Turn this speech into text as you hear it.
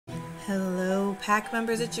Hello, pack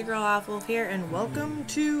members, it's your girl Wolf here, and welcome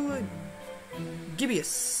to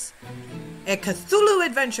Gibbous, a Cthulhu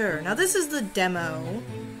Adventure. Now this is the demo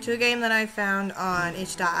to a game that I found on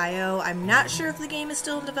itch.io. I'm not sure if the game is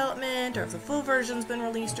still in development, or if the full version's been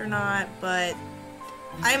released or not, but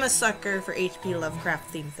I'm a sucker for HP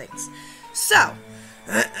Lovecraft themed things. So,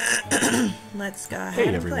 let's go ahead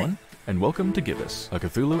Hey everyone, and welcome to Gibbous, a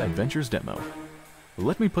Cthulhu Adventures demo.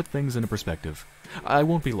 Let me put things into perspective. I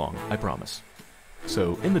won't be long, I promise.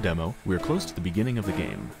 So, in the demo, we're close to the beginning of the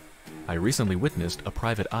game. I recently witnessed a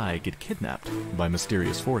private eye get kidnapped by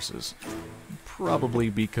mysterious forces. Probably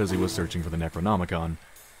because he was searching for the Necronomicon,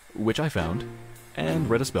 which I found, and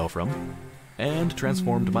read a spell from, and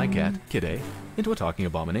transformed my cat, Kidde, into a talking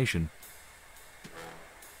abomination.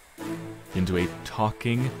 Into a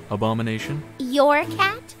talking abomination? Your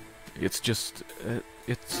cat? It's just,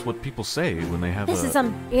 it's what people say when they have This is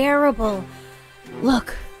unbearable.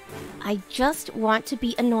 Look, I just want to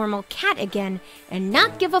be a normal cat again and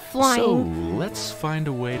not give a flying... So, let's find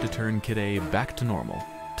a way to turn Kidde back to normal.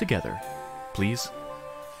 Together. Please.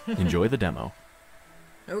 Enjoy the demo.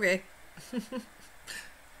 Okay.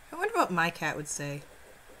 I wonder what my cat would say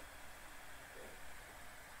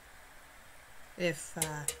if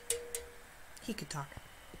he could talk.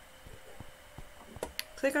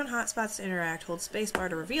 Click on hotspots to interact, hold spacebar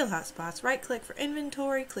to reveal hotspots, right click for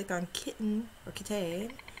inventory, click on kitten or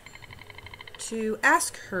Kidde to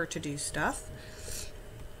ask her to do stuff.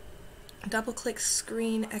 Double click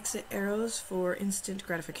screen exit arrows for instant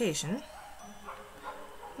gratification.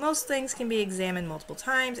 Most things can be examined multiple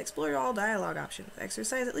times. Explore all dialogue options.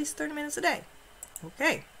 Exercise at least 30 minutes a day.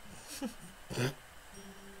 Okay.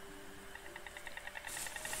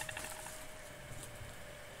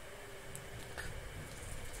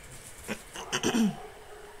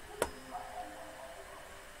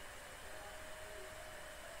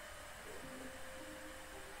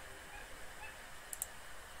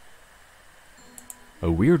 A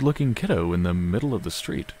weird-looking kiddo in the middle of the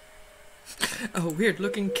street. A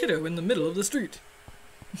weird-looking kiddo in the middle of the street.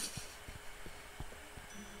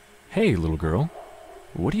 Hey, little girl.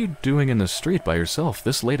 What are you doing in the street by yourself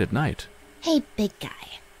this late at night? Hey, big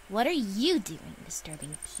guy. What are you doing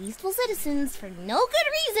disturbing peaceful citizens for no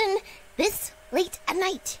good reason this late at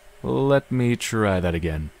night? Let me try that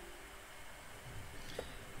again.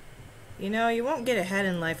 You know, you won't get ahead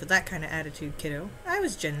in life with that kind of attitude, kiddo. I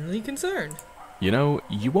was genuinely concerned. You know,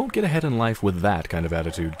 you won't get ahead in life with that kind of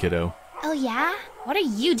attitude, kiddo. Oh yeah? What are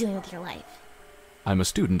you doing with your life? I'm a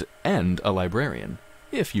student and a librarian,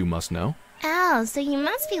 if you must know. Oh, so you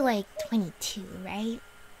must be like 22, right?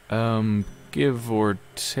 Give or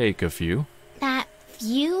take a few. That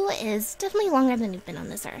few is definitely longer than you've been on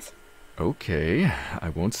this earth. Okay, I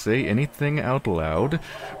won't say anything out loud,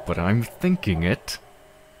 but I'm thinking it.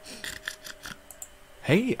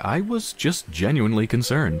 Hey, I was just genuinely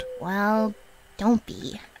concerned. Well, don't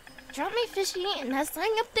be. Drop my fishy and that's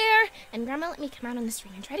lying up there, and Grandma let me come out on the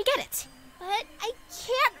street and try to get it. But I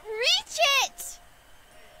can't reach it!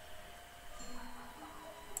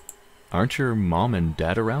 Aren't your mom and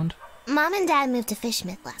dad around? Mom and Dad moved to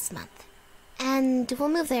Fishmith last month. And we'll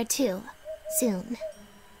move there too, soon.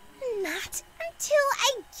 Not until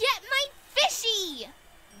I get my fishy!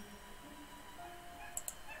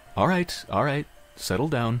 Alright, settle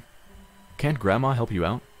down. Can't Grandma help you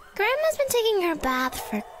out? Grandma's been taking her bath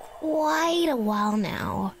for quite a while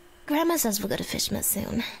now. Grandma says we'll go to Fishmith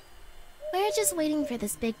soon. We're just waiting for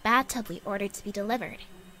this big bathtub we ordered to be delivered.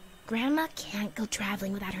 Grandma can't go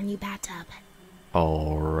traveling without her new bathtub.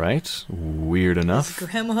 Alright, weird enough. Is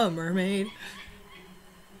Grandma a mermaid?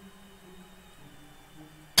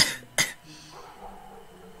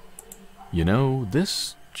 You know,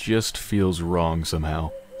 this just feels wrong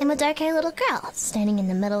somehow. I'm a dark-haired little girl, standing in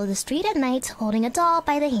the middle of the street at night, holding a doll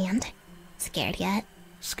by the hand. Scared yet?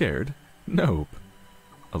 Scared? Nope.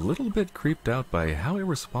 A little bit creeped out by how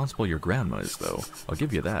irresponsible your grandma is, though. I'll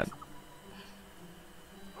give you that.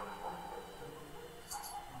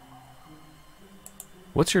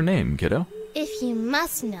 What's your name, kiddo? If you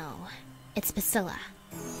must know, it's Priscilla.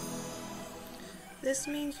 This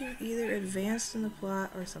means you've either advanced in the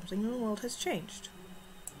plot or something in the world has changed.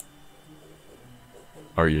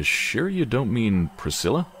 Are you sure you don't mean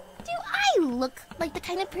Priscilla? Do I look like the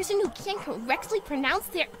kind of person who can't correctly pronounce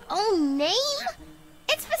their own name?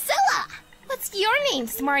 It's Priscilla! What's your name,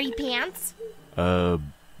 smarty pants? Buzz.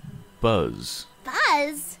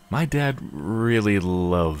 Buzz? My dad really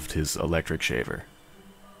loved his electric shaver.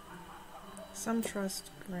 Some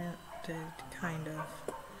trust granted, kind of.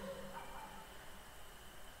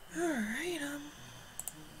 Alright,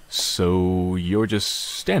 So you're just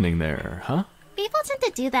standing there, huh? Before People tend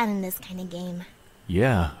to do that in this kind of game.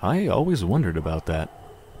 Yeah, I always wondered about that.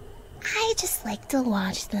 I just like to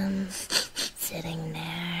watch them sitting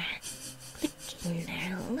there, thinking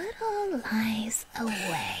their little lives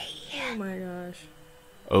away. Oh my gosh.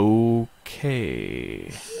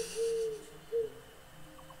 Okay.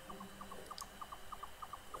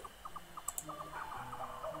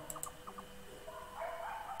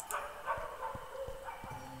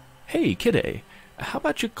 Hey, Kidday, how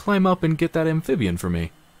about you climb up and get that amphibian for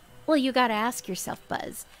me? Well, you gotta ask yourself,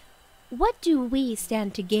 Buzz, what do we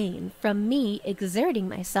stand to gain from me exerting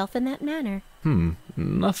myself in that manner?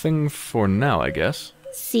 Nothing for now, I guess.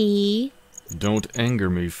 See? Don't anger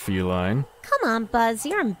me, feline. Come on, Buzz,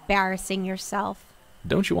 you're embarrassing yourself.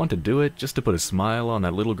 Don't you want to do it just to put a smile on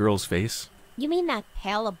that little girl's face? You mean that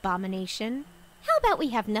pale abomination? How about we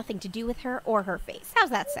have nothing to do with her or her face? How's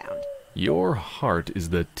that sound? Your heart is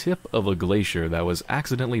the tip of a glacier that was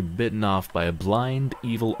accidentally bitten off by a blind,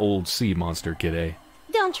 evil old sea monster, Kidday.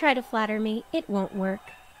 Don't try to flatter me. It won't work.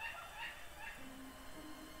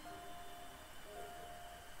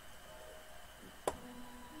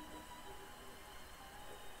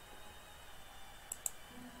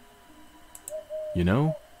 You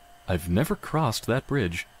know, I've never crossed that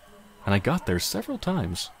bridge, and I got there several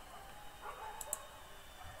times.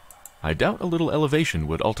 I doubt a little elevation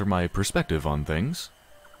would alter my perspective on things.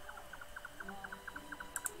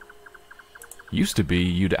 Used to be,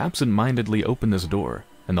 you'd absent-mindedly open this door,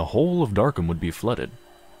 and the whole of Darkham would be flooded.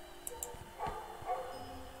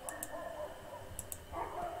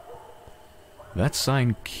 That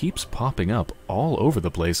sign keeps popping up all over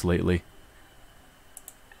the place lately.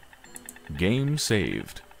 Game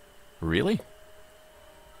saved. Really?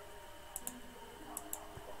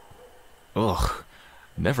 Ugh,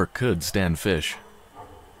 never could stand fish.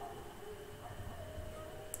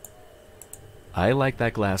 I like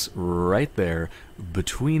that glass right there,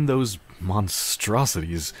 between those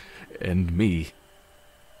monstrosities and me.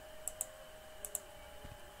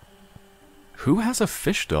 Who has a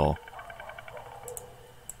fish doll?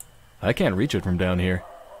 I can't reach it from down here.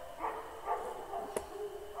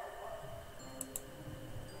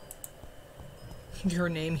 Your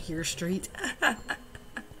name here, Street.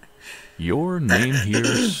 Your name here,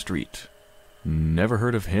 Street. Never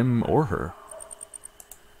heard of him or her.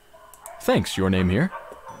 Thanks, your name here.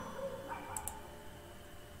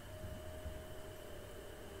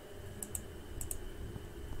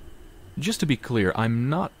 Just to be clear, I'm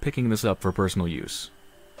not picking this up for personal use.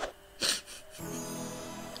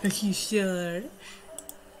 Are you sure?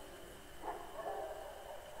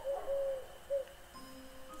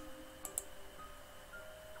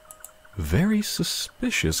 Very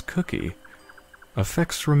suspicious cookie.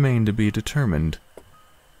 Effects remain to be determined.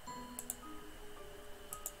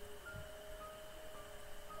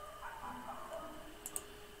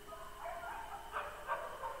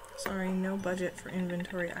 Sorry, no budget for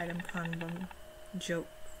inventory item condom joke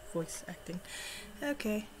voice acting.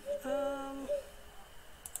 Okay,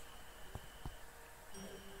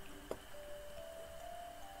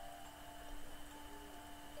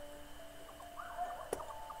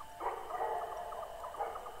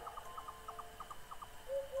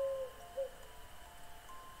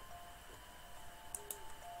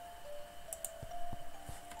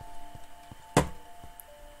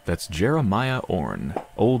 That's Jeremiah Orn,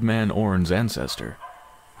 Old Man Orn's ancestor.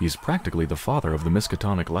 He's practically the father of the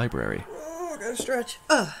Miskatonic Library. Oh, gotta stretch.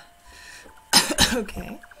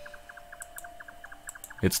 Okay.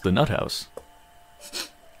 It's the Nut House.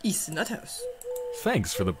 East Nut House.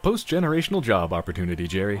 Thanks for the post-generational job opportunity,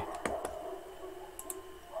 Jerry.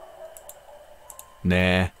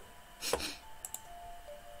 Nah.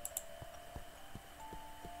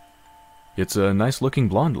 It's a nice-looking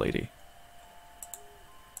blonde lady.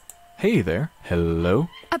 Hey there. Hello.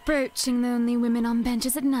 Approaching the only women on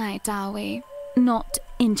benches at night, are we? Not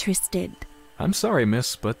interested. I'm sorry,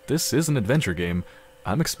 miss, but this is an adventure game.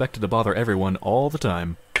 I'm expected to bother everyone all the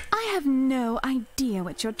time. I have no idea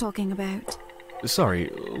what you're talking about. Sorry,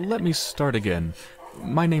 let me start again.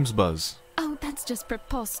 My name's Buzz. Oh, that's just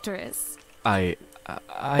preposterous. I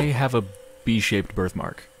have a B-shaped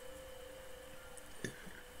birthmark.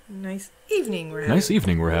 Nice evening we're having. Nice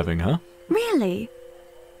evening we're having, huh? Really?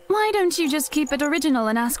 Why don't you just keep it original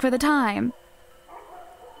and ask for the time?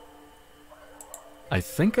 I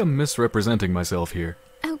think I'm misrepresenting myself here.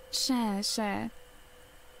 Oh, sure.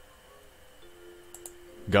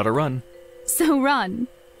 Gotta run. So run.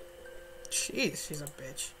 Jeez, she's a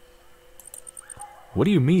bitch. What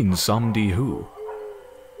do you mean, Somdi who?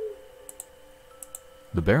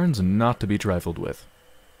 The Baron's not to be trifled with.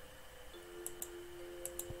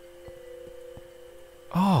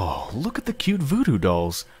 Oh, look at the cute voodoo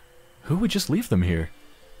dolls. Who would just leave them here?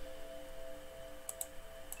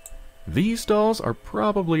 These dolls are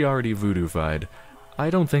probably already voodoofied.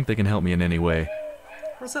 I don't think they can help me in any way.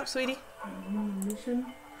 What's up, sweetie? I'm on a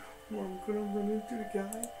mission where I'm gonna run into the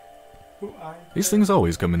guy who I These things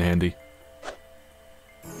always come in handy.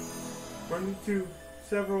 run into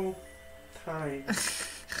several times.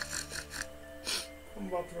 I'm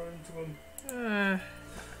about to run into him.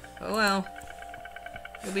 Oh well.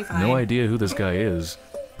 You'll be fine. No idea who this guy is,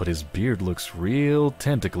 but his beard looks real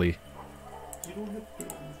tentacly. You don't have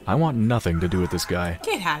to. I want nothing to do with this guy,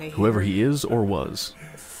 Get out of here. whoever he is or was.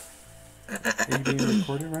 Are you being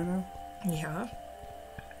recorded right now? Yeah.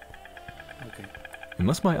 Okay.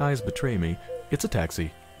 Unless my eyes betray me, it's a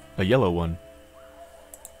taxi. A yellow one.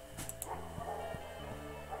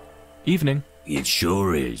 Evening. It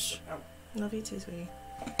sure is. Love you too, sweetie.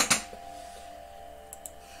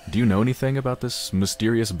 Do you know anything about this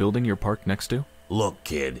mysterious building you're parked next to? Look,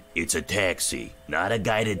 kid, it's a taxi, not a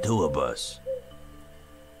guided tour bus.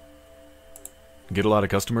 Get a lot of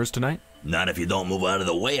customers tonight? Not if you don't move out of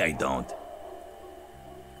the way, I don't.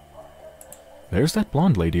 There's that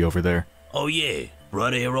blonde lady over there. Oh yeah,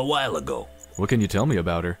 brought her here a while ago. What can you tell me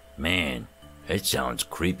about her? Man, that sounds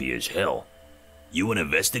creepy as hell. You an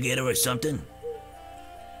investigator or something?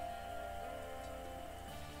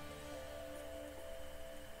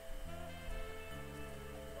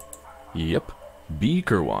 Yep. B.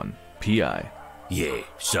 Kerwan, P.I. Yeah,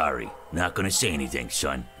 sorry. Not gonna say anything,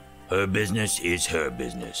 son. Her business is her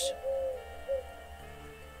business.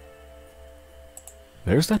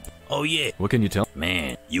 There's that... Oh yeah, What can you tell...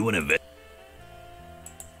 man, you an investigator?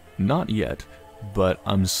 Not yet, but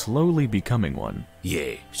I'm slowly becoming one.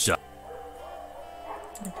 Yeah, so...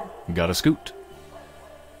 Gotta scoot.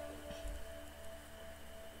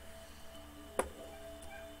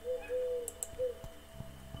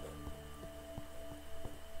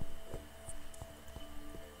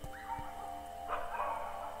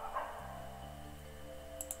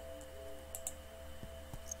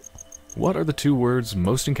 What are the two words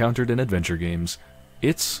most encountered in adventure games?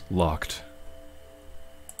 It's locked.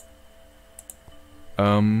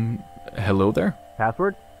 Hello there?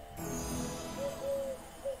 Password?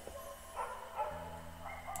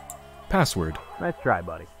 Password. Nice try,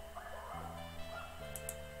 buddy.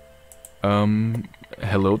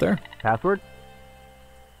 Hello there? Password?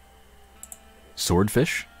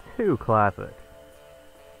 Swordfish? Too classic.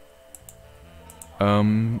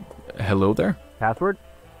 Hello there? Password?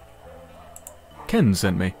 Ken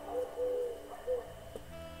sent me.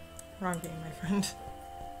 Wrong game, my friend.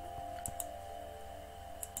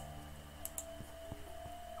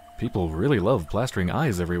 People really love plastering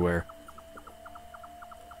eyes everywhere.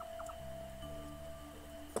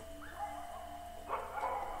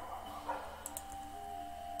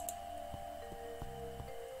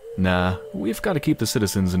 Nah, we've got to keep the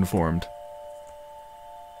citizens informed.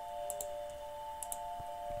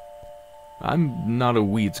 I'm not a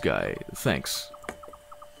weeds guy, thanks.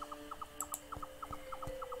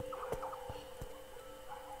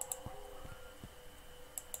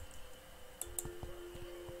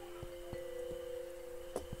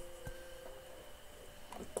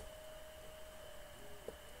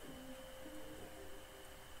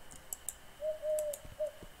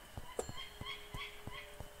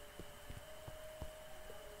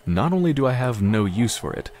 Not only do I have no use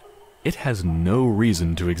for it, it has no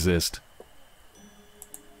reason to exist.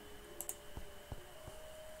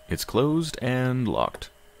 It's closed and locked.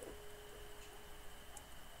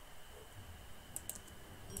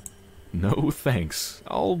 No thanks.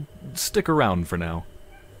 I'll stick around for now.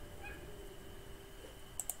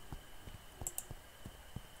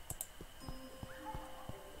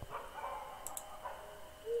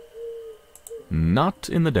 Not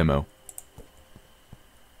in the demo.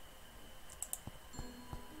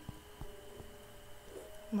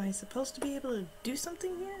 Am I supposed to be able to do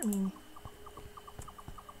something here? I mean...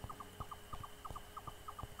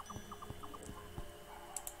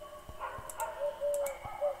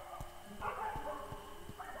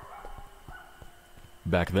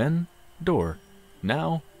 Back then, door.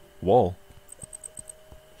 Now, wall.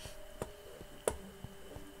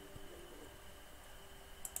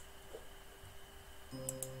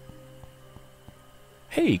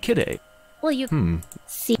 Hey, kidday. Well, you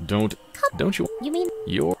see. Don't you? You mean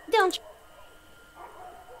You're... don't you?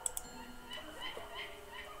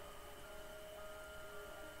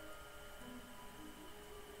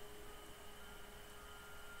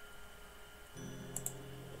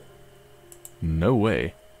 No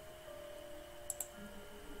way.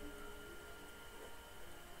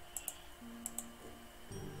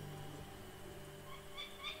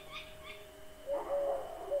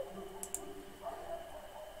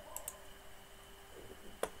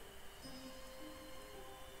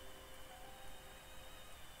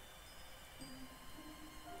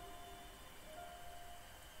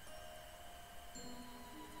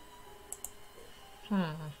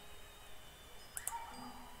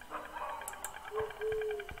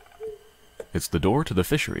 It's the door to the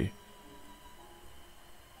fishery.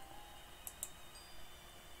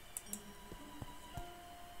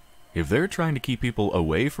 If they're trying to keep people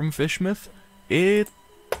away from Fishmouth, it...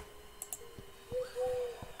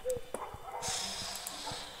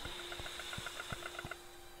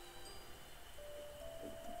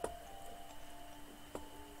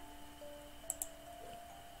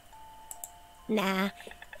 Nah,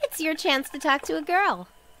 it's your chance to talk to a girl.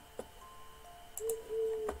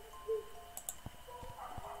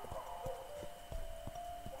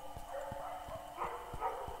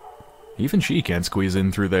 Even she can't squeeze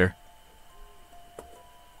in through there.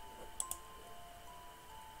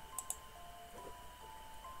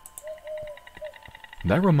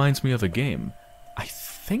 That reminds me of a game. I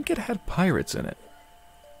think it had pirates in it.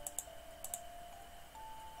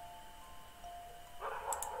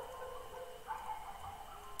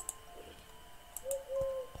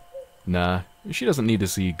 Nah, she doesn't need to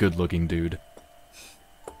see good-looking dude.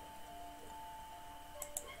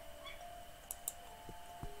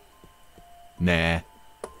 Nah.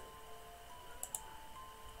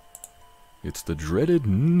 It's the dreaded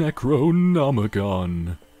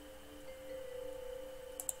Necronomicon.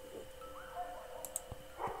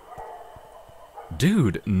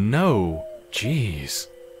 Dude, no. Jeez.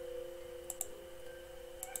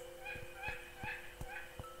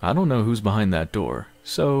 I don't know who's behind that door,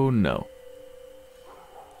 so no.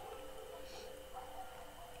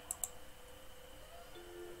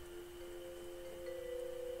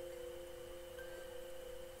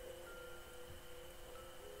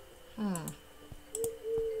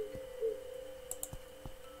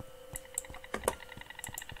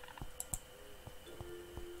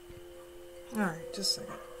 Alright, just a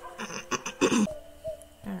second.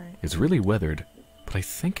 Alright. It's really weathered, but I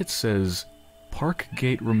think it says park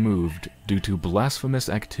gate removed due to blasphemous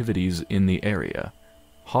activities in the area.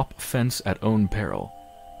 Hop fence at own peril.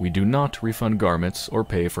 We do not refund garments or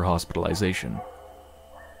pay for hospitalization.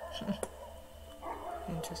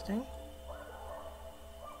 Interesting.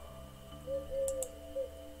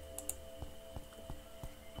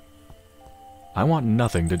 I want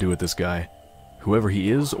nothing to do with this guy, whoever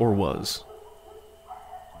he is or was.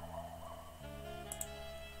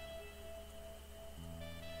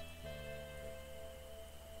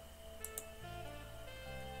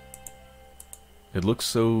 It looks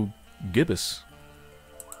so gibbous.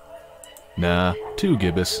 Nah, too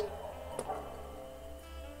gibbous.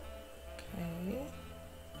 Okay.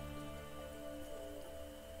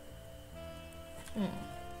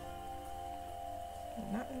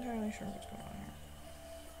 I'm not entirely sure what's going on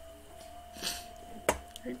here.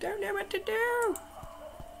 I don't know what to do!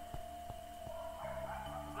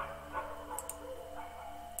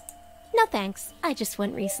 No thanks, I just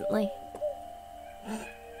went recently.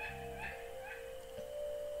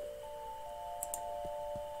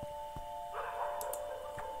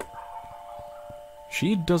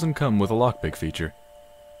 She doesn't come with a lockpick feature.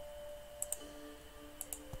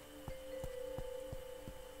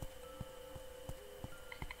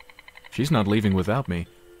 She's not leaving without me.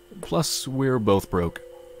 Plus, we're both broke.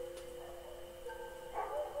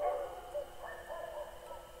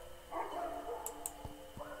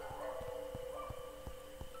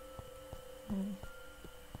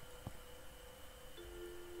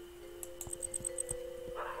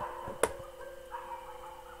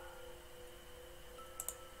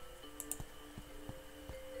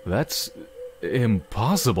 That's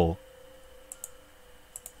impossible.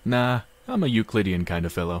 Nah, I'm a Euclidean kind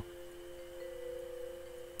of fellow.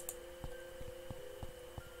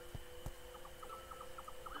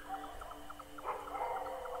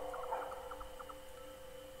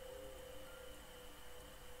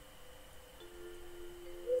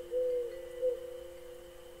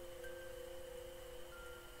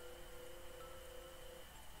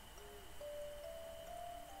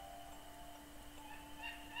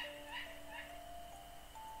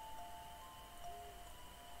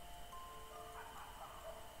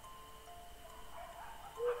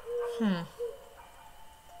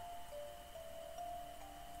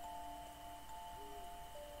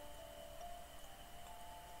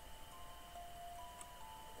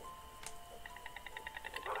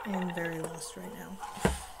 I am very lost right now.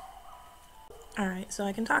 Alright, so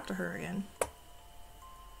I can talk to her again.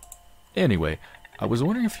 Anyway, I was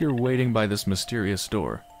wondering if you're waiting by this mysterious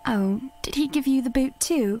door. Oh, did he give you the boot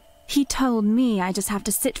too? He told me I just have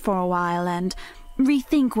to sit for a while and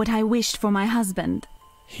rethink what I wished for my husband.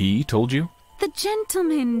 He told you? The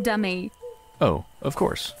gentleman, dummy. Oh, of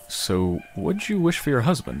course. So, what'd you wish for your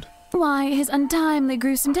husband? Why, his untimely,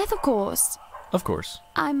 gruesome death, of course. Of course.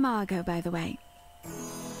 I'm Margot, by the way.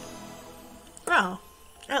 Well,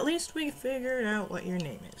 at least we figured out what your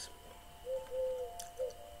name is.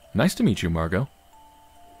 Nice to meet you, Margot.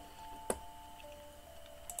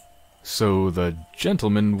 So the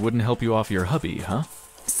gentleman wouldn't help you off your hubby, huh?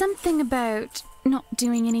 Something about not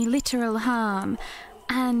doing any literal harm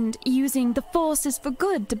and using the forces for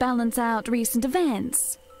good to balance out recent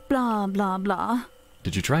events. Blah, blah, blah.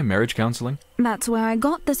 Did you try marriage counseling? That's where I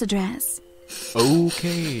got this address.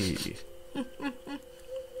 Okay.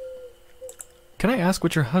 Can I ask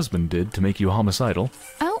what your husband did to make you homicidal?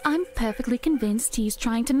 Oh, I'm perfectly convinced he's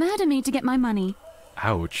trying to murder me to get my money.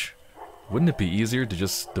 Ouch. Wouldn't it be easier to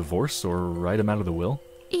just divorce or write him out of the will?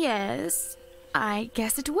 Yes, I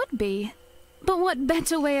guess it would be. But what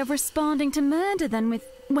better way of responding to murder than with,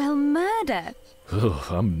 well, murder? Ugh,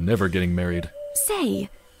 I'm never getting married. Say,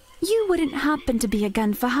 you wouldn't happen to be a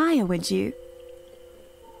gun for hire, would you?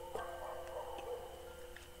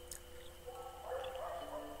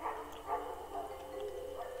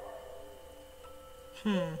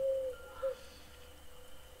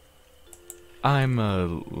 I'm a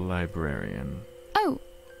librarian. Oh,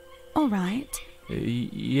 all right.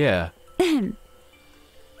 Yeah.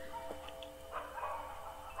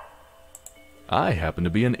 I happen to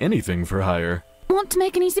be in anything for hire. Want to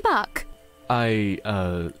make an easy buck?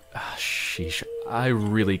 Sheesh. I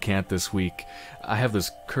really can't this week. I have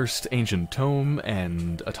this cursed ancient tome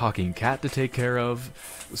and a talking cat to take care of,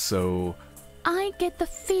 so... I get the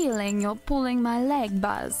feeling you're pulling my leg,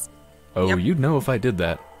 Buzz. Oh, Yep. You'd know if I did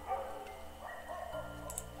that.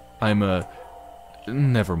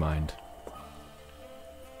 Never mind.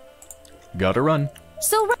 Gotta run.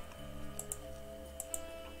 So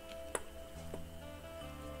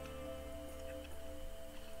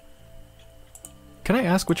Can I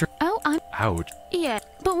ask what you're... Oh, Ouch. yeah,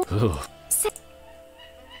 but... Ugh.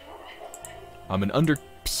 I'm an under...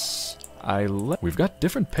 We've got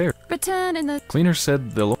different pairs. Return in the... Cleaner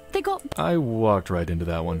said they'll... They got... I walked right into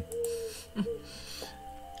that one.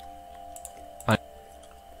 I...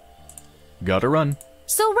 Gotta run.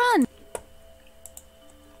 So run!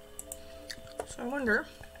 So I wonder.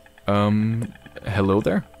 Hello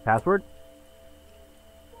there? Password?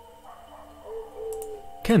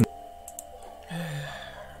 Ken.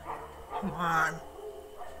 Come on.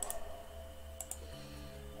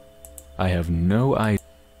 I have no idea.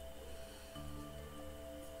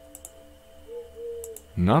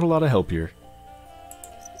 Not a lot of help here.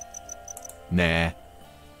 Nah.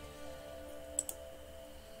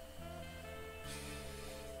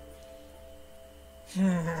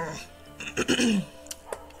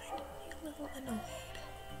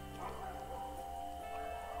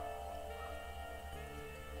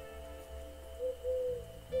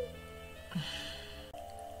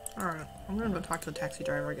 Alright, I'm gonna go talk to the taxi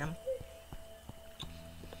driver again.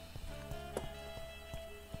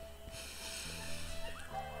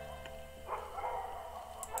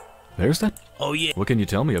 There's that. Oh, yeah. What can you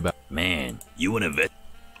tell me about? Man, you an vet?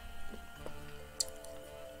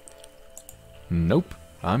 Nope.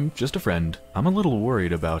 I'm just a friend. I'm a little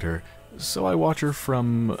worried about her, so I watch her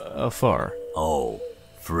from afar. Oh,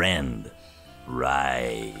 friend.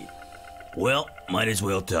 Right. Well, might as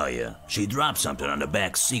well tell you. She dropped something on the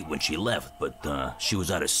back seat when she left, but she was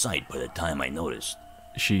out of sight by the time I noticed.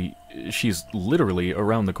 She's literally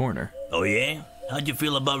around the corner. Oh, yeah? How'd you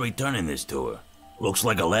feel about returning this to her? Looks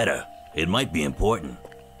like a letter. It might be important.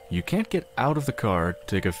 You can't get out of the car,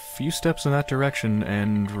 take a few steps in that direction,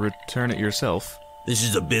 and return it yourself. This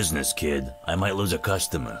is a business, kid. I might lose a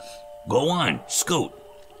customer. Go on, scoot.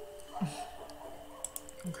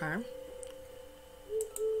 Okay.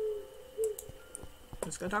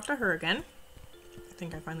 Let's go talk to her again. I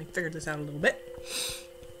think I finally figured this out a little bit.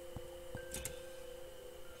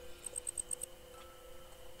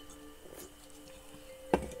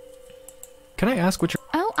 Can I ask what you're...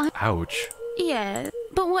 Oh, Ouch. yeah,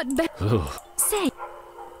 but what Ugh. Say,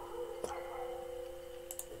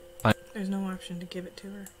 There's no option to give it to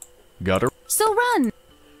her. Got her. so run!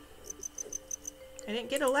 I didn't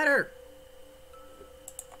get a letter.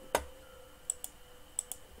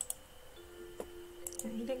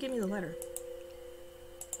 He didn't give me the letter.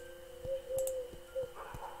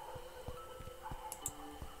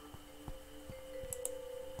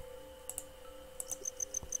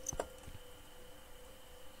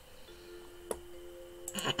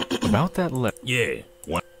 About that letter. Yeah,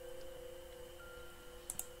 one.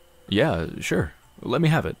 Yeah, sure. Let me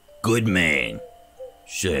have it. Good man.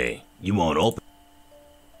 Say, you won't open.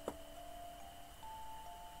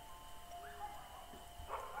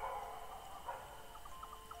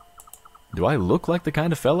 Do I look like the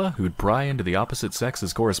kind of fella who'd pry into the opposite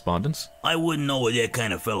sex's correspondence? I wouldn't know what that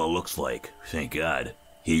kind of fella looks like. Thank God.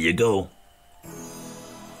 Here you go.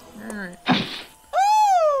 Alright.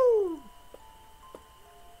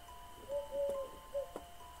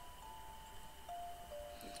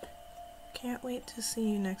 Can't wait to see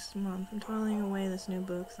you next month. I'm toiling away this new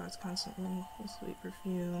book, thoughts constantly, a sweet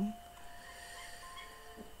perfume.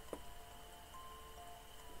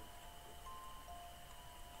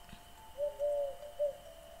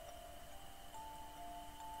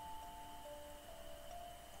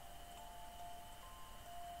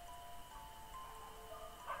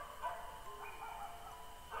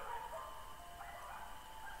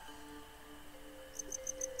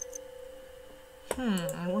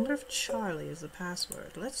 I wonder if Charlie is the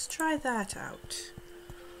password. Let's try that out.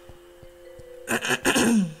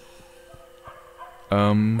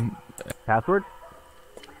 Password?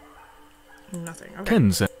 Nothing. Okay.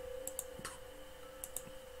 Pins.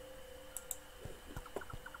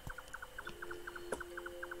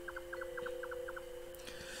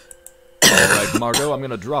 Alright, Margot, I'm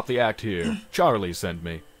gonna drop the act here. Charlie sent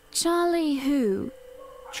me. Charlie who?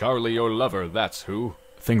 Charlie, your lover, that's who.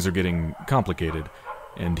 Things are getting complicated,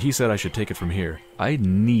 and he said I should take it from here. I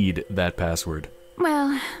need that password.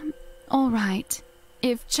 Well, alright.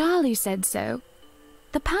 If Charlie said so.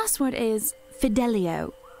 The password is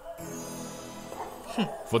Fidelio.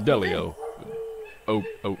 Fidelio. Oh,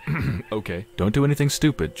 okay. Don't do anything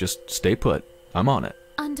stupid, just stay put. I'm on it.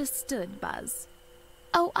 Understood, Buzz.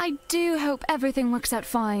 Oh, I do hope everything works out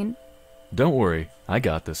fine. Don't worry, I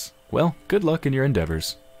got this. Well, good luck in your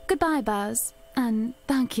endeavors. Goodbye, Buzz. And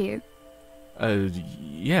thank you.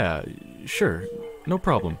 Yeah, sure. No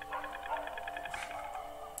problem.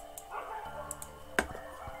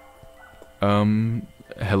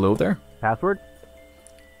 Hello there? Password?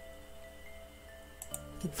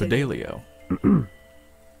 Fidelio.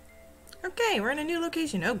 Okay, we're in a new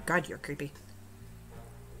location. Oh god, you're creepy.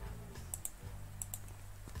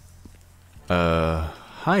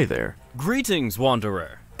 Hi there. Greetings,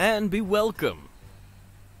 Wanderer, and be welcome.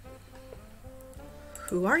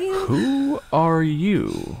 Who are you? Who are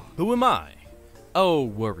you? Who am I? Oh,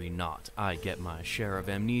 worry not. I get my share of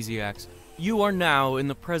amnesiacs. You are now in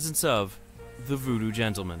the presence of the Voodoo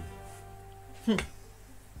Gentleman.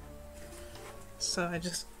 So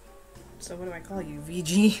what do I call you?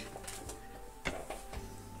 VG?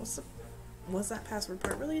 Was that password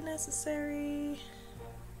part really necessary?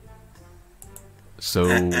 So,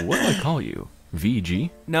 what do I call you? VG?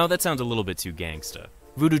 No, that sounds a little bit too gangsta.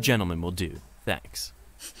 Voodoo Gentleman will do. Thanks.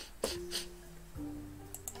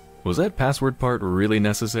 Was that password part really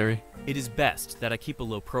necessary? It is best that I keep a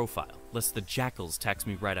low profile, lest the jackals tax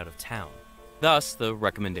me right out of town. Thus, the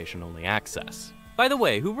recommendation-only access. By the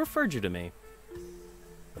way, who referred you to me?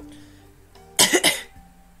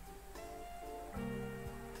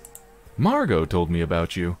 Margot told me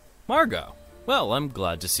about you. Margot. Well, I'm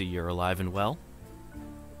glad to see you're alive and well.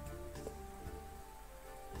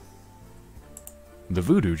 The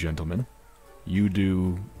Voodoo Gentleman. You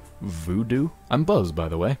do voodoo? I'm Buzz, by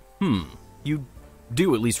the way. You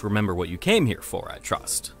do at least remember what you came here for, I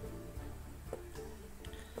trust.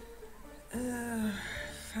 Found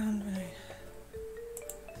my...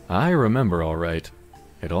 I remember all right.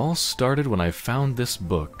 It all started when I found this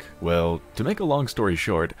book. Well, to make a long story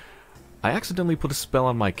short, I accidentally put a spell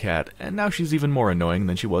on my cat, and now she's even more annoying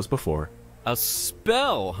than she was before. A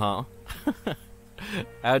spell, huh?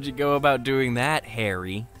 How'd you go about doing that,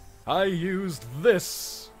 Harry? I used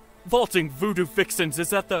this. Vaulting voodoo vixens,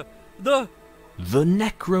 is that the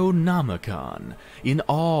Necronomicon, in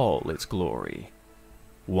all its glory.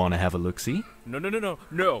 Wanna have a look-see?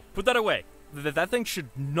 No, put that away. That thing should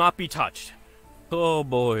not be touched. Oh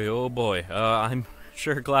boy. I'm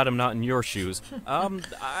sure glad I'm not in your shoes.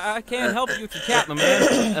 I can't help you with your cat, my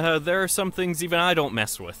man. There are some things even I don't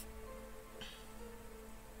mess with.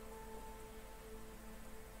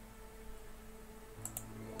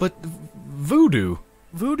 But voodoo.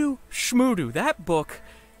 Voodoo schmoodoo, that book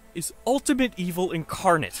is ultimate evil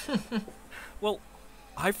incarnate. Well,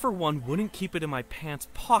 I for one wouldn't keep it in my pants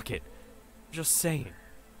pocket. Just saying.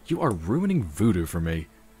 You are ruining voodoo for me.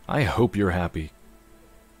 I hope you're happy.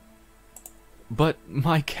 But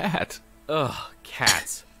my cat. Ugh,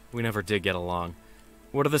 cats. We never did get along.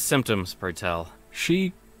 What are the symptoms, pray tell?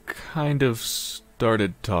 She kind of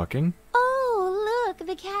started talking. Oh, look,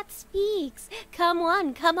 the cat speaks. Come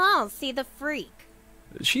on, come all, see the freak.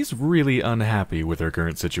 She's really unhappy with her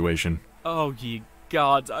current situation. Oh, ye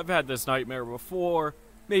gods, I've had this nightmare before.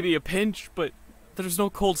 Maybe a pinch, but there's no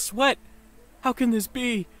cold sweat. How can this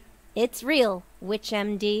be? It's real, Witch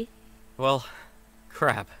MD. Well,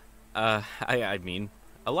 crap. I mean,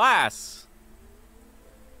 alas.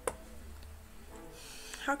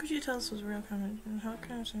 How could you tell this was a real comment? How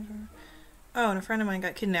can I say so? Oh, and a friend of mine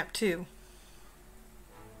got kidnapped too.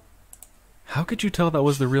 How could you tell that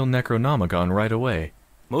was the real Necronomicon right away?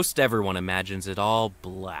 Most everyone imagines it all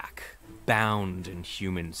black, bound in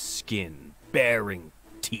human skin, bearing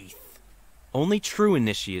teeth. Only true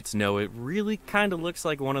initiates know it really kind of looks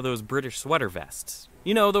like one of those British sweater vests.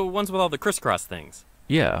 You know, the ones with all the crisscross things.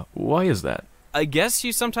 Yeah, why is that? I guess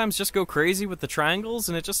you sometimes just go crazy with the triangles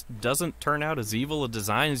and it just doesn't turn out as evil a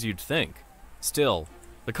design as you'd think. Still,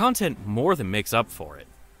 the content more than makes up for it.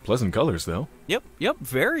 Pleasant colors, though. Yep,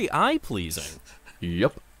 very eye-pleasing.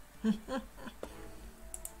 Yep.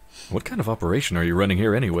 What kind of operation are you running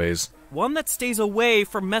here anyways? One that stays away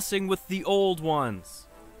from messing with the old ones.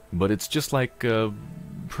 But it's just like a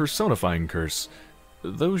personifying curse.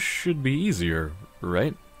 Those should be easier,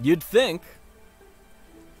 right? You'd think.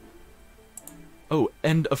 Oh,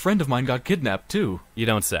 and a friend of mine got kidnapped too. You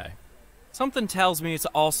don't say. Something tells me it's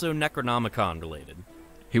also Necronomicon related.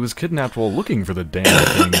 He was kidnapped while looking for the damn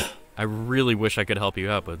thing. I really wish I could help you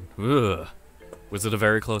out, but ugh. Was it a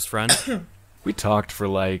very close friend? We talked for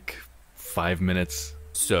like 5 minutes.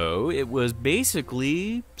 So it was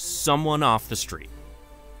basically someone off the street.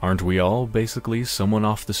 Aren't we all basically someone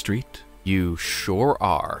off the street? You sure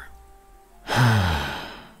are.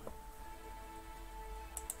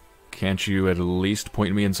 Can't you at least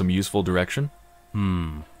point me in some useful direction?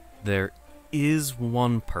 There is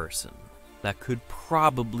one person that could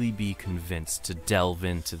probably be convinced to delve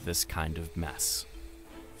into this kind of mess.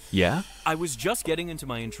 Yeah? I was just getting into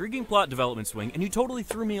my intriguing plot development swing, and you totally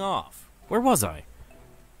threw me off. Where was I?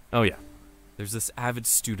 Oh yeah. There's this avid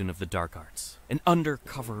student of the dark arts, an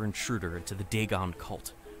undercover intruder into the Dagon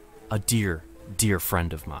cult. A dear, dear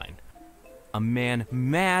friend of mine. A man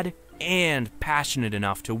mad and passionate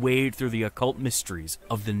enough to wade through the occult mysteries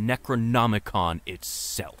of the Necronomicon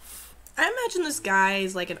itself. I imagine this guy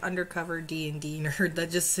is like an undercover D&D nerd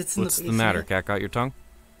that just sits in What's the the matter, Cat? Got your tongue?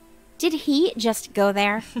 Did he just go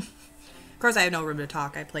there? Of course, I have no room to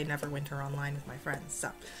talk. I play Neverwinter online with my friends,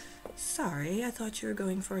 so... Sorry, I thought you were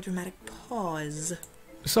going for a dramatic pause.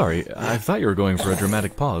 Sorry, I thought you were going for a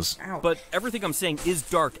dramatic pause. Ow. But everything I'm saying is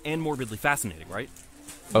dark and morbidly fascinating, right?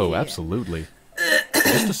 Oh, absolutely.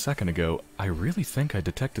 Just a second ago, I really think I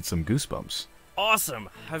detected some goosebumps. Awesome!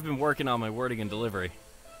 I've been working on my wording and delivery.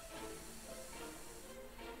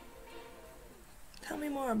 Tell me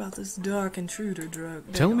more about this dark intruder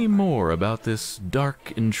drug. Tell me more about this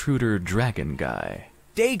dark intruder dragon guy.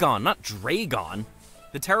 Dagon, not Dragon.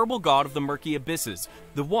 The terrible god of the murky abysses.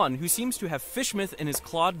 The one who seems to have Fishmouth in his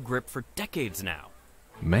clawed grip for decades now.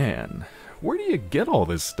 Man, where do you get all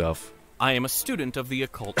this stuff? I am a student of the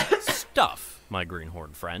occult stuff, my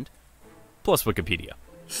greenhorn friend. Plus Wikipedia.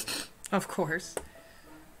 Of course.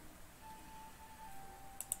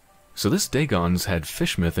 So this Dagon's had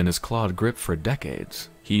Fishmouth in his clawed grip for decades.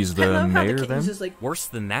 He's I the love how mayor kitten's then? just like, Worse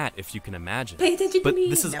than that, if you can imagine. pay attention But to me.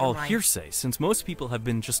 this is Never all mind. hearsay, since most people have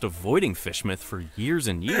been just avoiding Fishmouth for years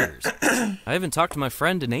and years. I haven't talked to my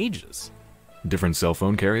friend in ages. Different cell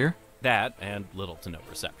phone carrier? That, and little to no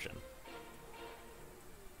reception.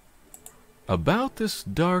 About this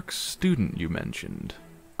dark student you mentioned.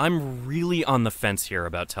 I'm really on the fence here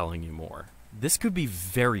about telling you more. This could be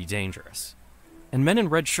very dangerous. And men in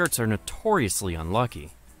red shirts are notoriously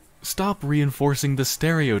unlucky. Stop reinforcing the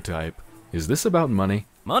stereotype. Is this about money?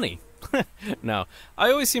 Money? No,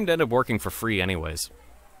 I always seem to end up working for free anyways.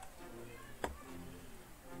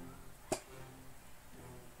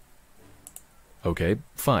 Okay,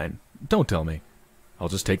 fine. Don't tell me. I'll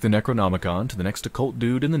just take the Necronomicon to the next occult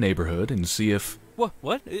dude in the neighborhood and see if...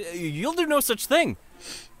 What? You'll do no such thing!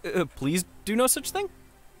 Please do no such thing?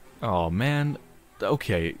 Oh man.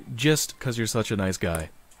 Okay, just 'cause you're such a nice guy.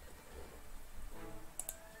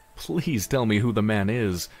 Please tell me who the man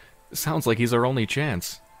is. Sounds like he's our only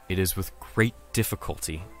chance. It is with great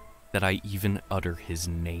difficulty that I even utter his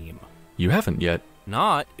name. You haven't yet.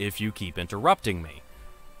 Not if you keep interrupting me.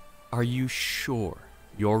 Are you sure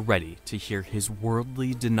you're ready to hear his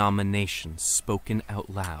worldly denomination spoken out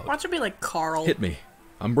loud? Watch it be like Carl. Hit me.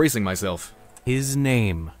 I'm bracing myself. His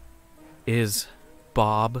name is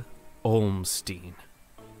Bob Olmstein.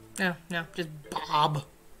 No, just Bob.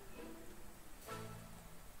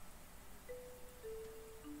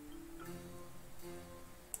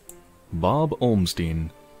 Bob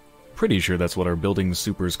Olmstein. Pretty sure that's what our building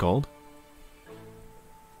super's called.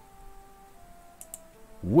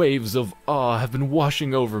 Waves of awe have been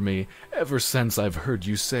washing over me ever since I've heard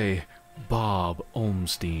you say Bob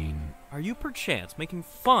Olmstein. Are you perchance making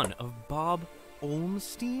fun of Bob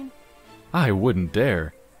Olmstein? I wouldn't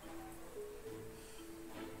dare.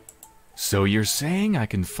 So you're saying I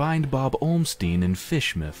can find Bob Olmstein in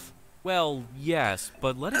Fishmouth? Well, yes,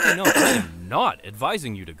 but let it be known I am not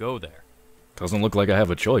advising you to go there. Doesn't look like I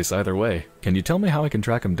have a choice either way. Can you tell me how I can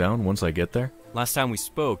track him down once I get there? Last time we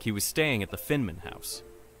spoke, he was staying at the Finman house.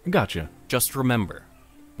 Gotcha. Just remember,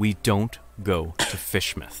 we don't go to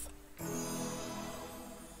Fishmouth.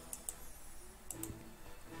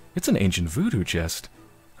 It's an ancient voodoo chest.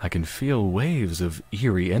 I can feel waves of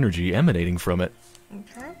eerie energy emanating from it.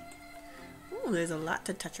 Okay. Ooh, there's a lot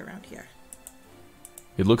to touch around here.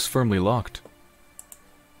 It looks firmly locked.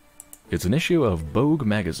 It's an issue of Vogue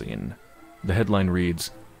magazine. The headline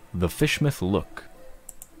reads, "The Fishmouth Look."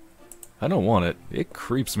 I don't want it. It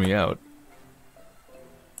creeps me out.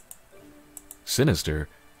 Sinister,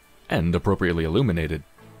 and appropriately illuminated.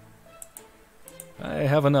 I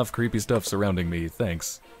have enough creepy stuff surrounding me,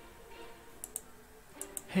 thanks.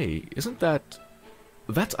 Hey, isn't that...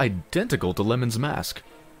 That's identical to Lemon's mask.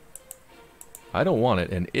 I don't want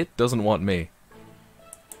it, and it doesn't want me.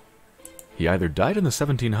 He either died in the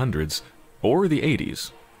 1700s, or the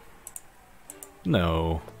 80s.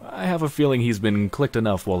 No, I have a feeling he's been clicked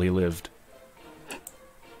enough while he lived.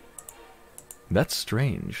 That's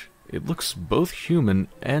strange. It looks both human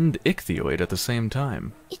and ichthyoid at the same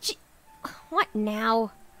time. What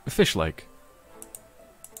now? Fish-like.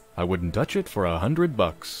 I wouldn't touch it for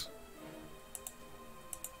 $100.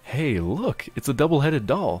 Hey, look, it's a double-headed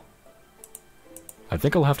doll. I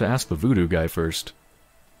think I'll have to ask the voodoo guy first.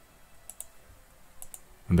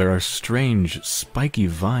 There are strange, spiky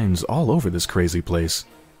vines all over this crazy place.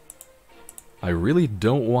 I really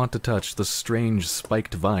don't want to touch the strange,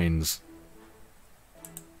 spiked vines.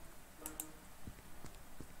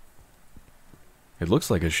 It looks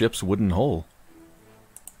like a ship's wooden hull.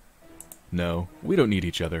 No, we don't need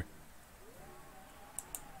each other.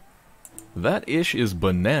 That ish is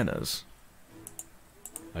bananas.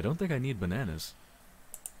 I don't think I need bananas.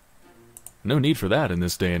 No need for that in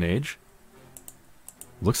this day and age.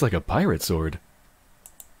 Looks like a pirate sword.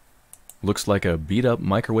 Looks like a beat-up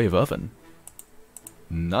microwave oven.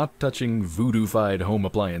 Not touching voodoo-fied home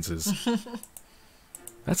appliances.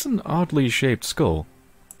 That's an oddly shaped skull.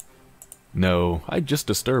 No, I just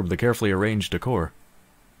disturbed the carefully arranged decor.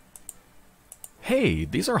 Hey,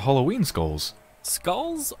 these are Halloween skulls.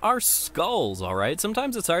 Skulls are skulls, alright?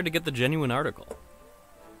 Sometimes it's hard to get the genuine article.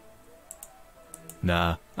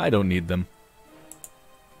 Nah, I don't need them.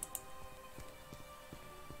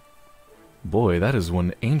 Boy, that is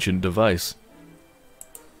one ancient device.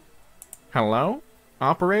 Hello?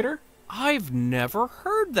 Operator? I've never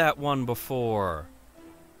heard that one before.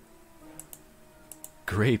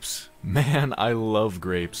 Grapes. Man, I love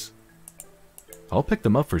grapes. I'll pick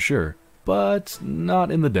them up for sure, but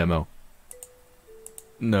not in the demo.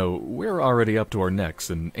 No, we're already up to our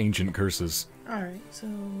necks in ancient curses. Alright, so...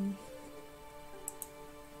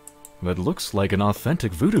 That looks like an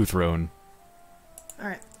authentic voodoo throne.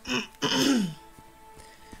 Alright.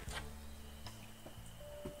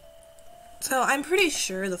 So I'm pretty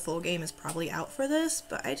sure the full game is probably out for this,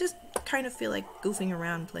 but I just kind of feel like goofing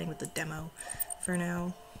around playing with the demo for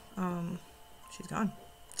now. She's gone.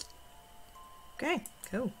 Okay,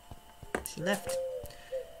 cool. She left.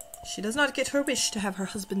 She does not get her wish to have her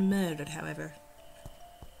husband murdered, however.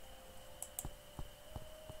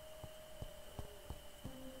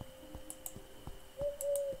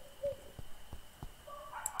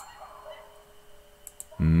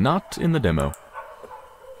 Not in the demo.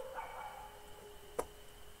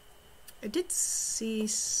 I did see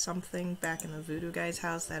something back in the voodoo guy's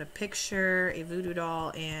house that had a picture, a voodoo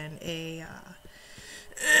doll, and a,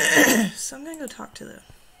 so I'm gonna go talk to the...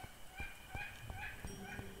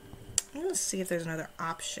 I'm gonna see if there's another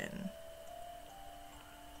option.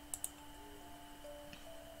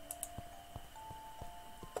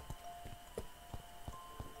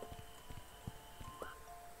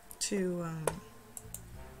 To,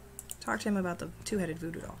 talk to him about the two-headed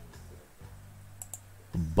voodoo doll.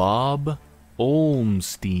 Bob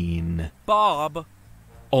Olmstein. Bob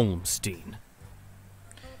Olmstein.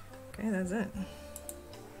 Okay, that's it.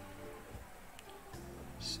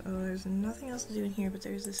 So there's nothing else to do in here, but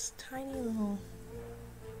there's this tiny little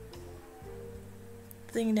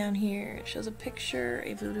thing down here. It shows a picture,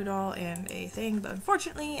 a voodoo doll, and a thing, but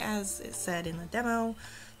unfortunately, as it said in the demo,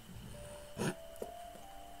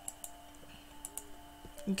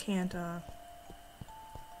 you can't,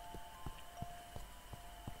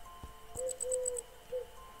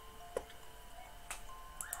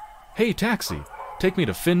 Hey, taxi! Take me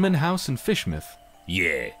to Finman House in Fishmouth.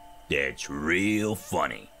 Yeah, that's real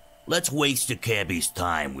funny. Let's waste the cabbie's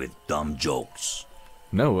time with dumb jokes.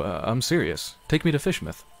 No, I'm serious. Take me to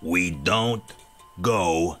Fishmouth. We don't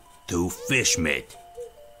go to Fishmit.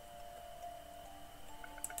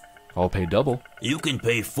 I'll pay double. You can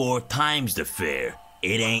pay 4 times the fare.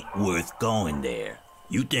 It ain't worth going there.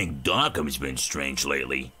 You think Darkham's been strange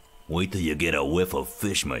lately? Wait till you get a whiff of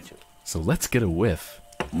Fishmit. So let's get a whiff.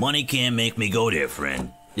 Money can't make me go there,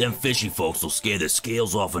 friend. Them fishy folks will scare the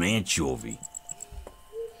scales off an anchovy.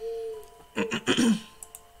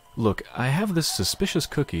 Look, I have this suspicious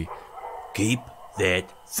cookie. Keep that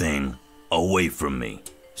thing away from me.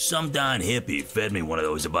 Some darn hippie fed me one of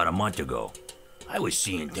those about a month ago. I was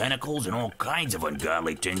seeing tentacles and all kinds of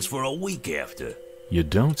ungodly things for a week after. You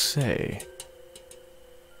don't say.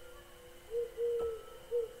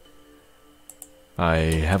 I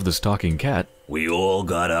have this talking cat. We all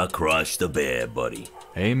gotta cross the bear, buddy.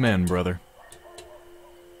 Amen, brother.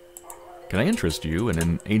 Can I interest you in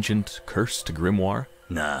an ancient, cursed grimoire?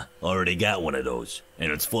 Nah, already got one of those,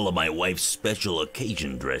 and it's full of my wife's special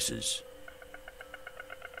occasion dresses.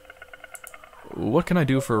 What can I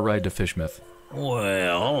do for a ride to Fishmith?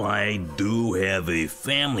 Well, I do have a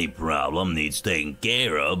family problem needs taken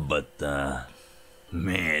care of, but,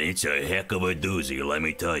 man, it's a heck of a doozy, let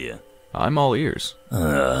me tell you. I'm all ears.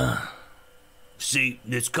 See,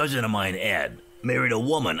 this cousin of mine, Ed, married a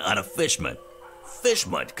woman out of Fishmont.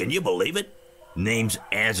 Fishmont, can you believe it? Name's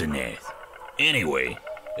Asenath. Anyway,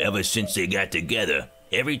 ever since they got together,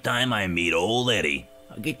 every time I meet old Eddie,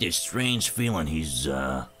 I get this strange feeling he's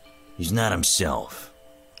not himself.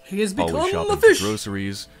 He has become Always a shopping fish. for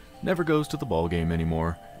groceries, never goes to the ball game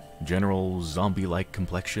anymore. General zombie-like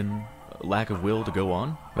complexion, lack of will to go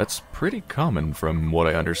on. That's pretty common from what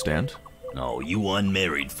I understand. Oh, you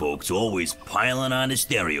unmarried folks always piling on the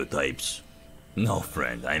stereotypes. No,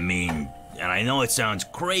 friend, I mean, and I know it sounds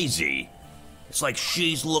crazy. It's like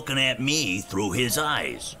she's looking at me through his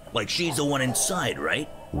eyes. Like she's the one inside, right?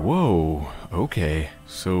 Whoa, okay.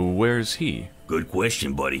 So where's he? Good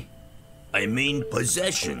question, buddy. I mean,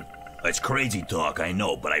 possession. That's crazy talk, I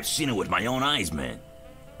know, but I've seen it with my own eyes, man.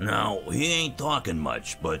 Now, he ain't talking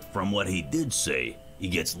much, but from what he did say, he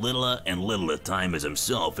gets littler and littler time as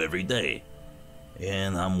himself every day.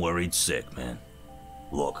 And I'm worried sick, man.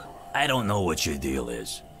 Look, I don't know what your deal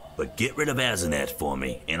is, but get rid of Asenath for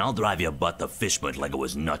me, and I'll drive your butt to Fishmont like it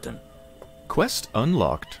was nothing. Quest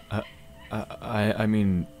unlocked. I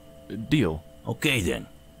mean, deal. Okay, then.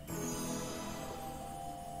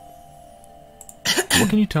 What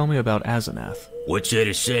can you tell me about Asenath? What's there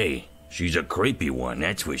to say? She's a creepy one,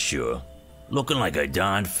 that's for sure. Looking like a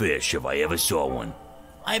darn fish if I ever saw one.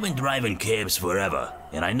 I've been driving cabs forever,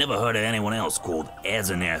 and I never heard of anyone else called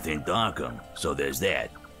Asenath in Darkham, so there's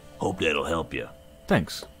that. Hope that'll help you.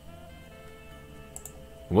 Thanks.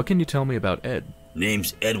 What can you tell me about Ed?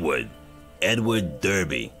 Name's Edward. Edward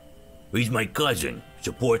Derby. He's my cousin,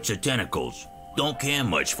 supports the tentacles. Don't care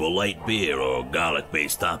much for light beer or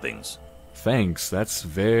garlic-based toppings. Thanks, that's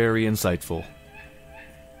very insightful.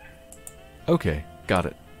 Okay, got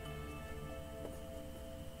it.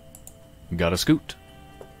 Got a scoot.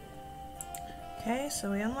 Okay,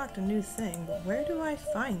 so we unlocked a new thing, but where do I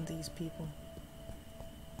find these people?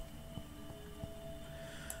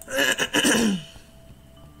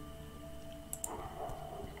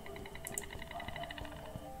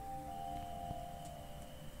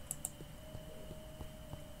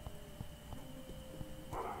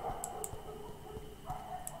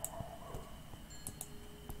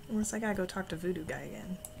 Unless I gotta go talk to Voodoo Guy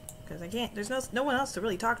again. Because I can't, there's no one else to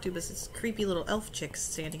really talk to but this creepy little elf chick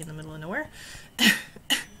standing in the middle of nowhere.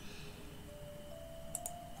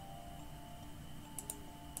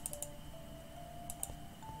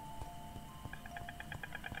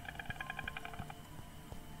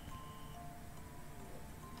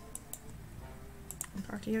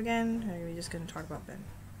 Talk to you again? Or are we just gonna talk about Ben?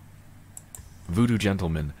 Voodoo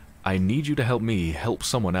gentleman, I need you to help me help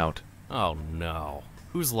someone out. Oh no.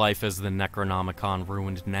 Whose life has the Necronomicon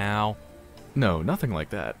ruined now? No, nothing like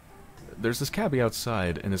that. There's this cabbie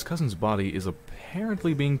outside, and his cousin's body is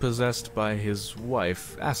apparently being possessed by his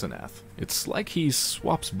wife, Asenath. It's like he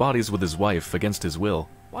swaps bodies with his wife against his will.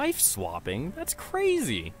 Wife swapping? That's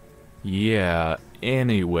crazy. Yeah,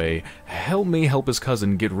 anyway, help me help his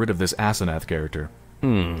cousin get rid of this Asenath character.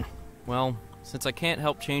 Well, since I can't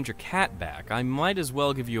help change your cat back, I might as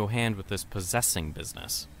well give you a hand with this possessing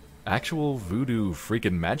business. Actual voodoo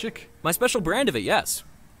freaking magic? My special brand of it, yes.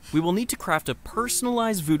 We will need to craft a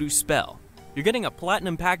personalized voodoo spell. You're getting a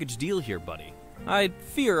platinum package deal here, buddy. I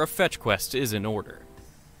fear a fetch quest is in order.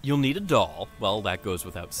 You'll need a doll, well, that goes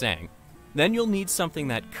without saying. Then you'll need something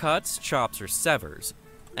that cuts, chops, or severs.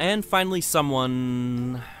 And finally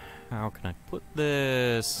someone... how can I put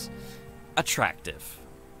this? Attractive.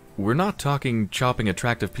 We're not talking chopping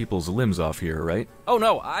attractive people's limbs off here, right? Oh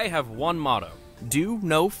no, I have one motto. Do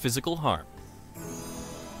no physical harm.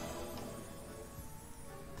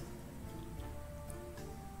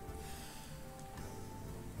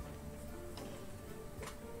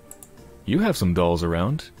 You have some dolls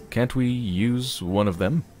around. Can't we use one of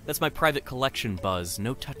them? That's my private collection, Buzz.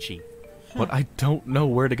 No touchy. But I don't know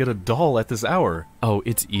where to get a doll at this hour. Oh,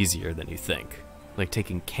 it's easier than you think. Like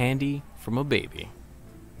taking candy from a baby.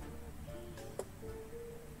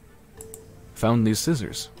 Found these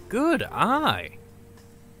scissors. Good eye.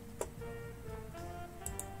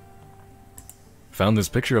 Found this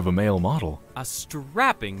picture of a male model. A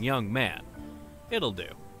strapping young man. It'll do.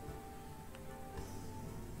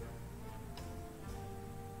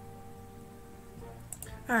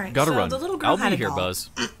 Alright, Gotta so run. the little girl I'll had be a here, doll.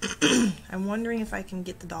 Buzz. I'm wondering if I can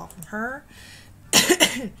get the doll from her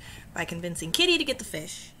by convincing Kitty to get the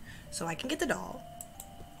fish so I can get the doll.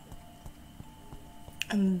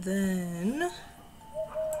 And then...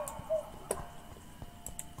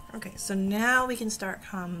 Okay, so now we can start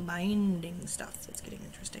combining stuff. It's getting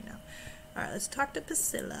interesting now. Alright, let's talk to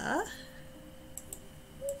Priscilla.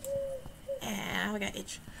 Ah, we got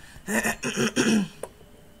itch.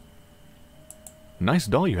 Nice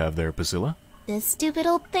doll you have there, Priscilla. This stupid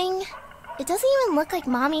old thing? It doesn't even look like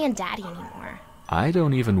Mommy and Daddy anymore. I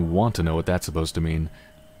don't even want to know what that's supposed to mean.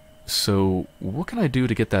 So, what can I do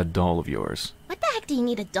to get that doll of yours? What the heck do you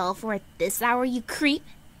need a doll for at this hour, you creep?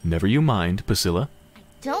 Never you mind, Priscilla.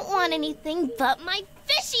 Don't want anything but my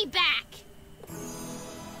fishy back!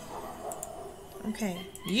 Okay,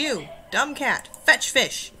 you, dumb cat, fetch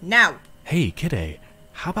fish, now! Hey, Kidday,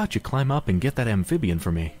 how about you climb up and get that amphibian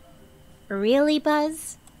for me? Really,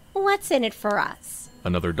 Buzz? What's in it for us?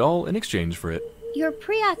 Another doll in exchange for it. Your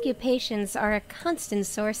preoccupations are a constant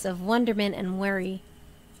source of wonderment and worry.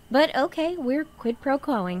 But okay, we're quid pro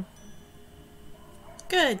quoing.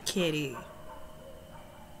 Good kitty.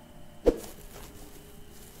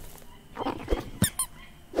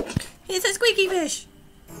 It's a squeaky fish!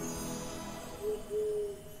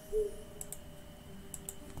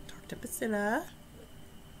 Talk to Priscilla.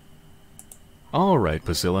 Alright,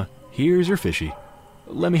 Priscilla, here's your fishy.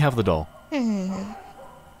 Let me have the doll.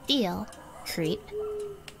 Deal, creep.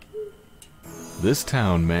 This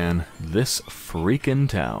town, man. This freaking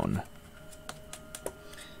town.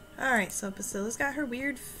 Alright, so Priscilla's got her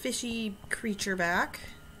weird fishy creature back.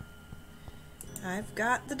 I've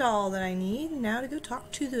got the doll that I need. Now to go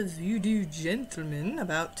talk to the voodoo gentleman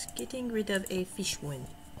about getting rid of a fish one.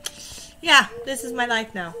 Yeah, this is my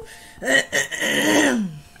life now.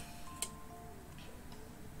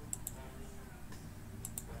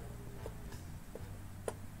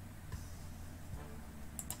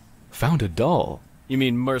 Found a doll. You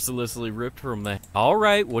mean mercilessly ripped from the...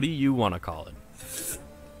 Alright, what do you want to call it?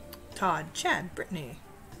 Todd, Chad, Brittany.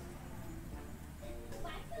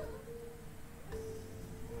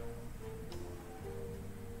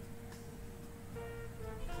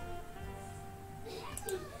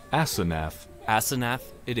 Asenath. Asenath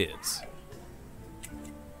it is.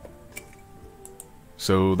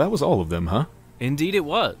 So that was all of them, huh? Indeed it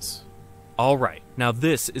was. Alright, now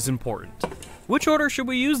this is important. Which order should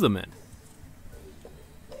we use them in?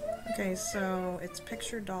 Okay, so it's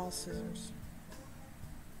picture, doll, scissors.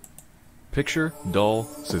 Picture, doll,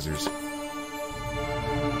 scissors.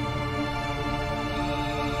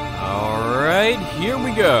 Alright, here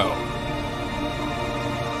we go.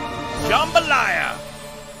 Jambalaya!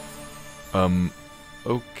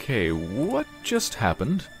 Okay, what just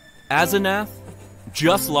happened? Asenath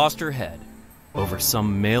just lost her head over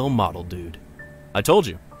some male model dude. I told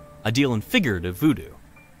you, I deal in figurative voodoo.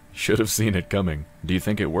 Should have seen it coming. Do you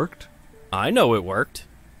think it worked? I know it worked.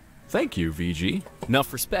 Thank you, VG.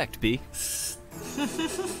 Enough respect, B.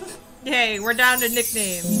 Yay, we're down to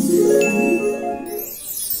nicknames.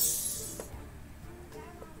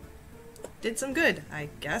 Did some good, I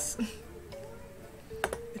guess.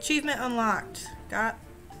 Achievement unlocked. Got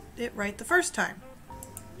it right the first time.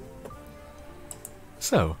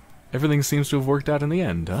 So, everything seems to have worked out in the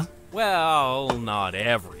end, huh? Well, not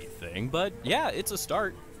everything, but yeah, it's a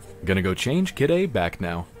start. Gonna go change Kid A back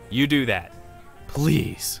now. You do that.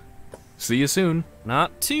 Please. See you soon.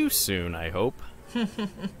 Not too soon, I hope.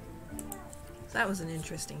 That was an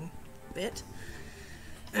interesting bit.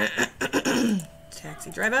 Taxi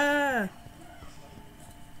driver!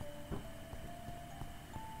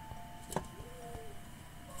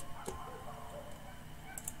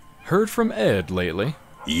 Heard from Ed lately.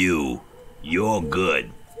 You're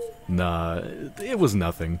good. Nah, it was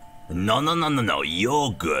nothing. No,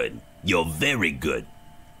 you're good. You're very good.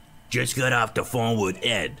 Just got off the phone with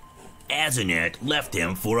Ed. Azenant left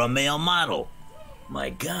him for a male model. My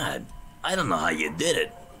God, I don't know how you did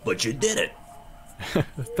it, but you did it.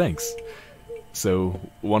 Thanks. So,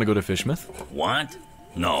 want to go to Fishmouth? Want?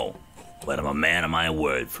 No, but I'm a man of my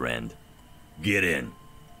word, friend. Get in.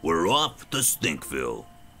 We're off to Stinkville.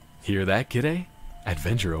 Hear that, kidday?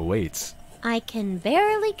 Adventure awaits. I can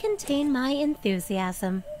barely contain my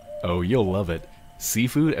enthusiasm. Oh, you'll love it.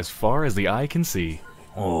 Seafood as far as the eye can see.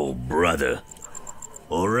 Oh, brother.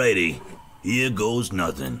 Alrighty, here goes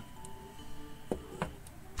nothing.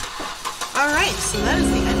 Alright, so that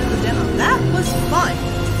is the end of the demo. That was fun!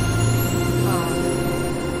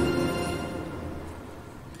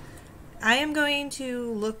 I am going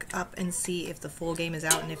to look up and see if the full game is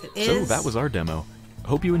out, and if it is... So that was our demo.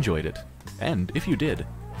 Hope you enjoyed it. And if you did,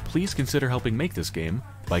 please consider helping make this game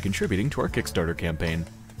by contributing to our Kickstarter campaign.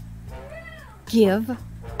 Give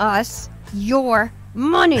us your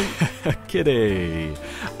money! Kitty!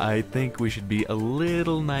 I think we should be a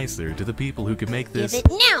little nicer to the people who can make this... Give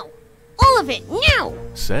it now! All of it, now!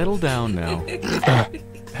 Settle down now.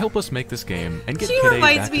 Help us make this game and get She Kitty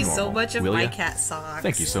reminds back me to normal, so much of will my ya? cat socks.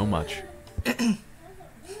 Thank you so much.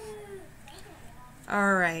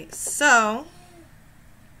 Alright, so...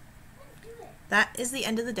 that is the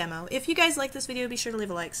end of the demo. If you guys like this video, be sure to leave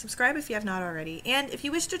a like, subscribe if you have not already, and if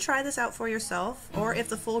you wish to try this out for yourself, or if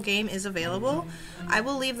the full game is available, I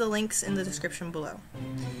will leave the links in the description below.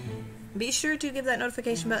 Be sure to give that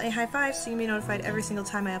notification bell a high five so you can be notified every single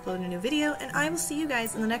time I upload a new video, and I will see you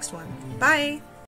guys in the next one. Bye!